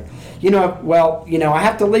if I'm I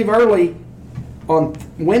have to leave early on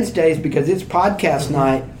Wednesdays because it's podcast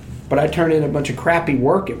night, but I turn in a bunch of crappy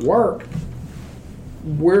work at work.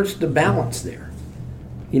 Where's the balance there?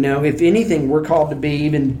 If anything, we're called to be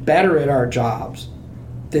even better at our jobs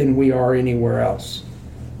than we are anywhere else.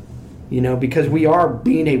 Because we are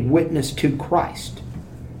being a witness to Christ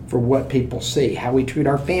for what people see, how we treat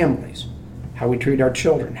our families, how we treat our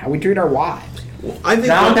children, how we treat our wives. Well, I think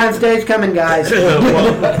Valentine's Day's coming, guys.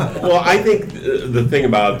 well, I think the thing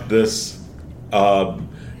about this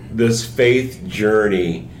faith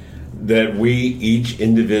journey that we each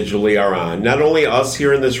individually are on, not only us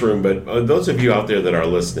here in this room, but those of you out there that are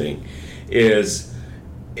listening, is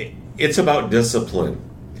it's about discipline.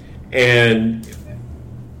 And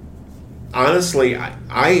honestly,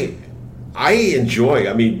 I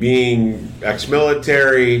enjoy, being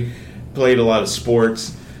ex-military, played a lot of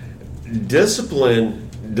sports. Discipline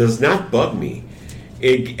does not bug me.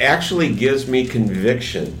 It actually gives me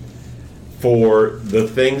conviction for the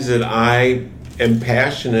things that I am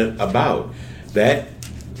passionate about.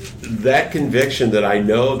 That conviction that I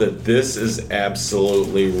know that this is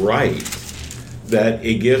absolutely right, that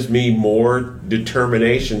it gives me more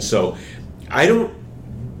determination. So I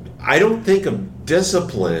don't think of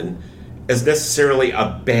discipline as necessarily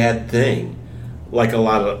a bad thing, like a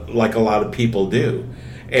lot of people do.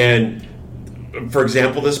 And for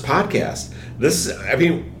example, this podcast.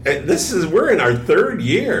 We're in our third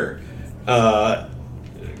year.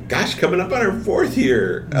 Coming up on our fourth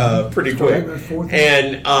year pretty quick.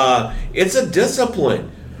 And it's a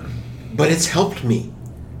discipline, but it's helped me.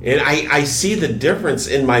 And I see the difference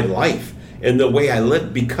in my life and the way I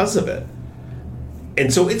live because of it.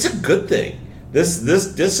 And so it's a good thing. This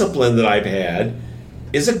discipline that I've had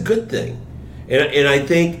is a good thing. And I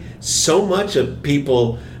think so much of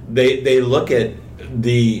people, they look at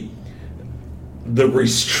the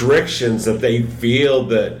restrictions that they feel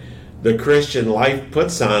that the Christian life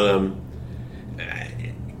puts on them.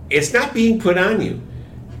 It's not being put on you.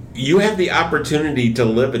 You have the opportunity to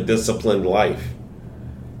live a disciplined life.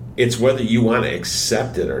 It's whether you want to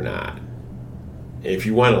accept it or not. If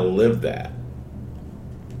you want to live that.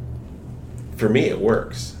 For me, it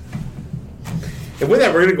works. And with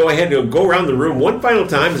that, we're going to go ahead and go around the room one final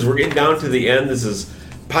time as we're getting down to the end. This is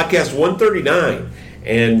podcast 139.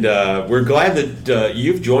 And we're glad that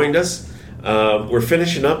you've joined us. We're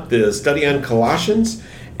finishing up the study on Colossians,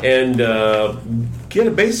 and get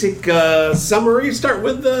a basic summary. Start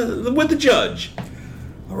with the judge.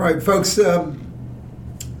 All right, folks.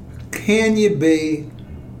 Can you be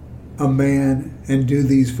a man and do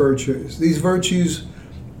these virtues? These virtues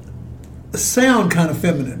sound kind of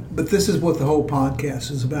feminine, but this is what the whole podcast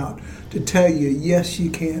is about. To tell you, yes, you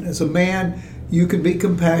can. As a man, you can be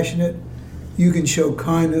compassionate. You can show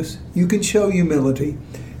kindness. You can show humility.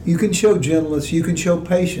 You can show gentleness. You can show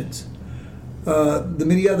patience. The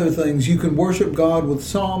many other things. You can worship God with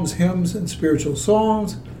psalms, hymns, and spiritual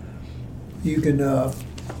songs. You can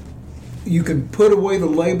put away the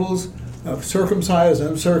labels of circumcised,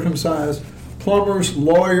 uncircumcised, plumbers,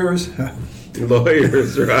 lawyers.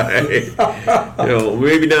 Lawyers, right?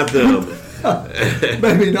 Maybe not them.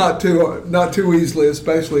 Maybe not too easily,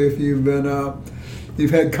 especially if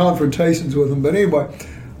you've had confrontations with them. But anyway.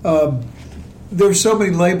 There's so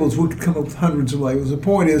many labels. We could come up with hundreds of labels. The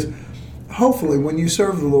point is, hopefully, when you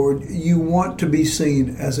serve the Lord, you want to be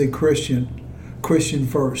seen as a Christian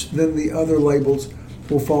first. Then the other labels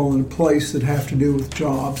will fall into place that have to do with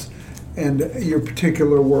jobs and your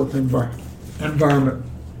particular work environment. I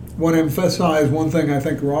want to emphasize one thing. I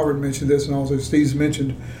think Robert mentioned this, and also Steve's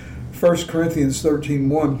mentioned 1 Corinthians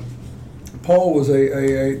 13:1. Paul was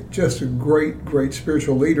just a great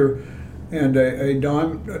spiritual leader and a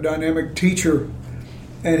dynamic teacher.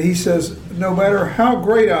 And he says, no matter how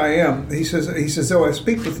great I am, he says, though I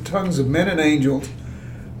speak with the tongues of men and angels,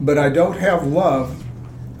 but I don't have love,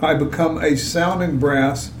 I become a sounding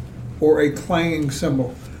brass or a clanging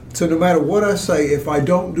cymbal. So no matter what I say, if I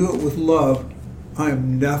don't do it with love, I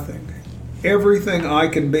am nothing. Everything I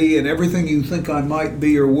can be and everything you think I might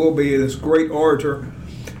be or will be, this great orator,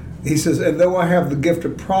 he says, and though I have the gift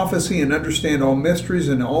of prophecy and understand all mysteries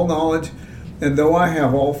and all knowledge, and though I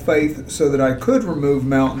have all faith so that I could remove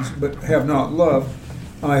mountains but have not love,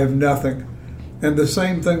 I have nothing. And the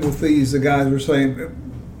same thing with these, the guys were saying,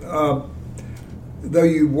 though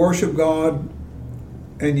you worship God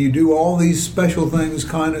and you do all these special things,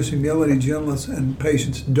 kindness, humility, gentleness, and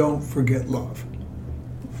patience, don't forget love.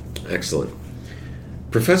 Excellent.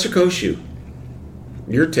 Professor Koshu,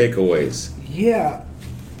 your takeaways. Yeah.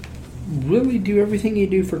 really do everything you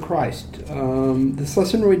do for Christ. This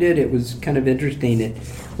lesson Roy did, it was kind of interesting.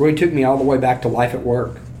 Roy took me all the way back to life at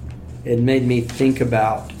work. It made me think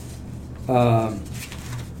about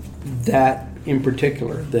that in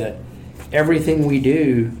particular, that everything we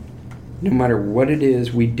do, no matter what it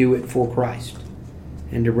is, we do it for Christ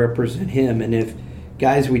and to represent Him. And if,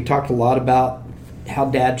 guys, we talked a lot about how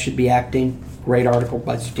Dad should be acting. Great article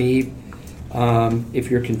by Steve.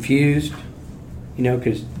 If you're confused,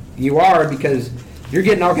 because you're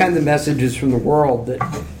getting all kinds of messages from the world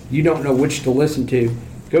that you don't know which to listen to,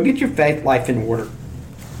 go get your faith life in order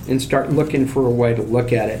and start looking for a way to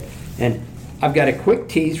look at it. And I've got a quick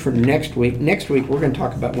tease for next week. Next week, we're going to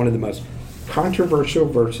talk about one of the most controversial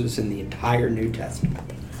verses in the entire New Testament.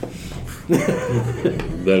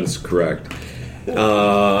 That is correct.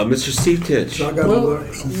 Mr. Steve Titch. Well,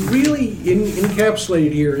 really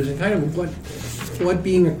encapsulated here is kind of what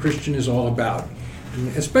being a Christian is all about,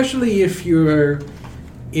 especially if you're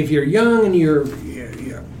young and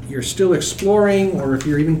you're still exploring, or if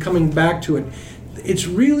you're even coming back to it. It's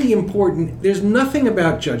really important. There's nothing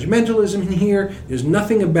about judgmentalism in here. There's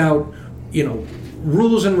nothing about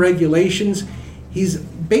rules and regulations. He's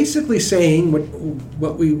basically saying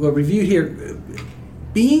what we will review here.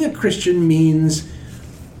 Being a Christian means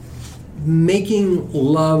making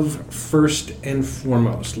love first and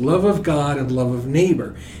foremost. Love of God and love of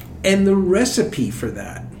neighbor. And the recipe for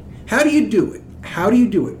that. How do you do it?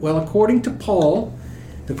 Well, according to Paul,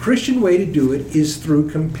 the Christian way to do it is through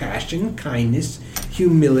compassion, kindness,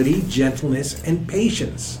 humility, gentleness, and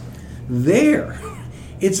patience.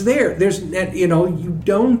 It's there. There's, you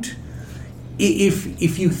don't,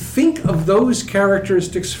 if you think of those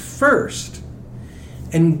characteristics first,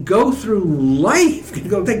 and go through life,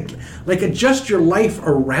 adjust your life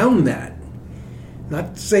around that.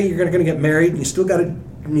 Not to say you're going to get married, and you're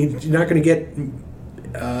not going to get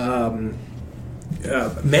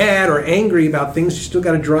mad or angry about things. You still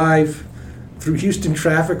got to drive through Houston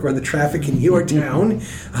traffic or the traffic in your town,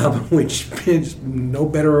 which is no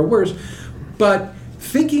better or worse. But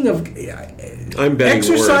thinking of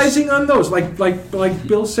exercising on those, like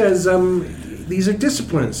Bill says, these are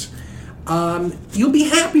disciplines. You'll be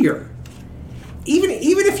happier, even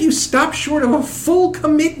if you stop short of a full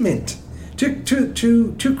commitment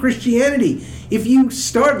to Christianity. If you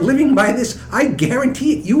start living by this, I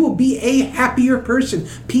guarantee it, you will be a happier person.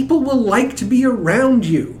 People will like to be around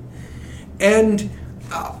you, and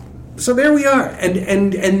so there we are.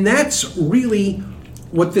 And that's really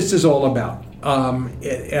what this is all about. I'm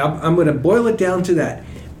going to boil it down to that.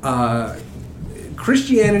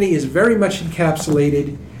 Christianity is very much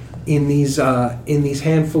encapsulated in these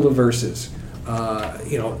handful of verses.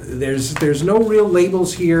 There's no real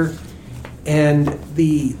labels here, and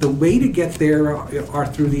the way to get there are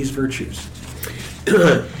through these virtues.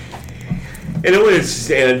 And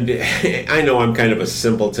I know I'm kind of a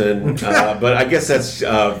simpleton, but I guess that's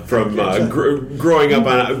from growing up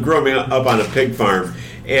on a pig farm,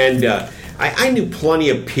 and I knew plenty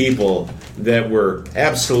of people that were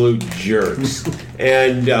absolute jerks.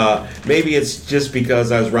 And maybe it's just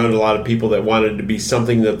because I was around a lot of people that wanted to be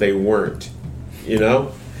something that they weren't,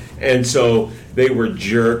 And so they were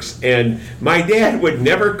jerks. And my dad would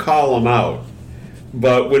never call them out.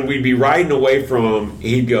 But when we'd be riding away from him,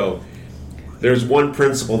 he'd go, "There's one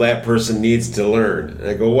principle that person needs to learn." And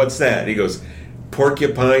I go, "What's that?" He goes,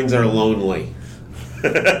 "Porcupines are lonely."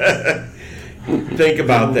 Think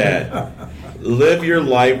about that. Live your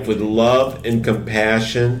life with love and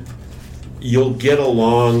compassion. You'll get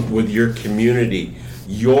along with your community.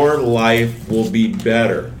 Your life will be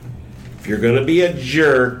better. If you're going to be a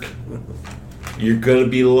jerk, you're going to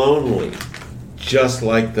be lonely, just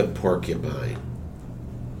like the porcupine.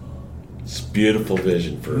 It's a beautiful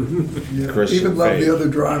vision for Christian even love faith. The other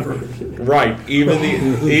driver. Right, even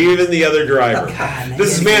the other driver.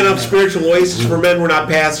 This is Man Up Spiritual Oasis for Men. We're not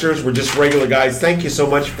pastors. We're just regular guys. Thank you so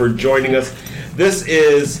much for joining us. This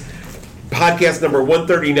is podcast number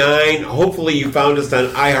 139. Hopefully you found us on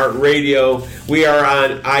iHeartRadio. We are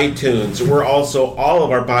on iTunes. We're also, all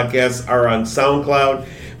of our podcasts are on SoundCloud.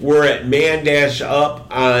 We're at Man-Up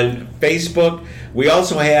on Facebook. We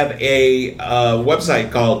also have a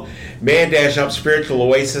website called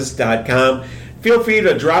man-upspiritualoasis.com. Feel free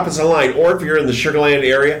to drop us a line, or if you're in the Sugar Land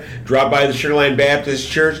area, drop by the Sugar Land Baptist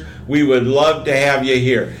Church. We would love to have you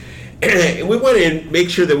here. We want to make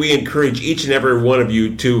sure that we encourage each and every one of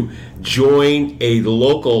you to join a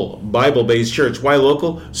local Bible-based church. Why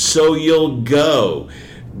local? So you'll go.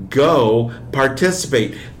 go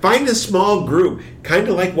participate. Find a small group, kind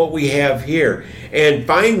of like what we have here, and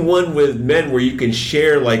find one with men where you can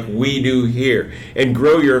share like we do here and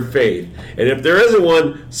grow your faith. And if there isn't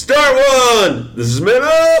one, start one. This is Man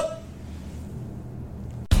Up.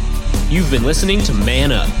 You've been listening to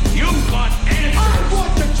Man Up, You want answers. I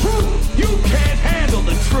want the truth. You can't handle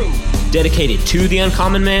the truth. dedicated to the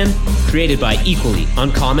uncommon man, created by equally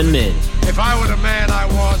uncommon men. If I were the man I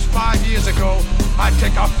was 5 years ago, I'd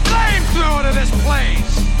take a flamethrower to this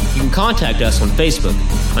place. You can contact us on Facebook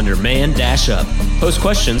under Man-Up. Post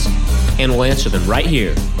questions, and we'll answer them right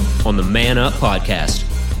here on the Man Up Podcast.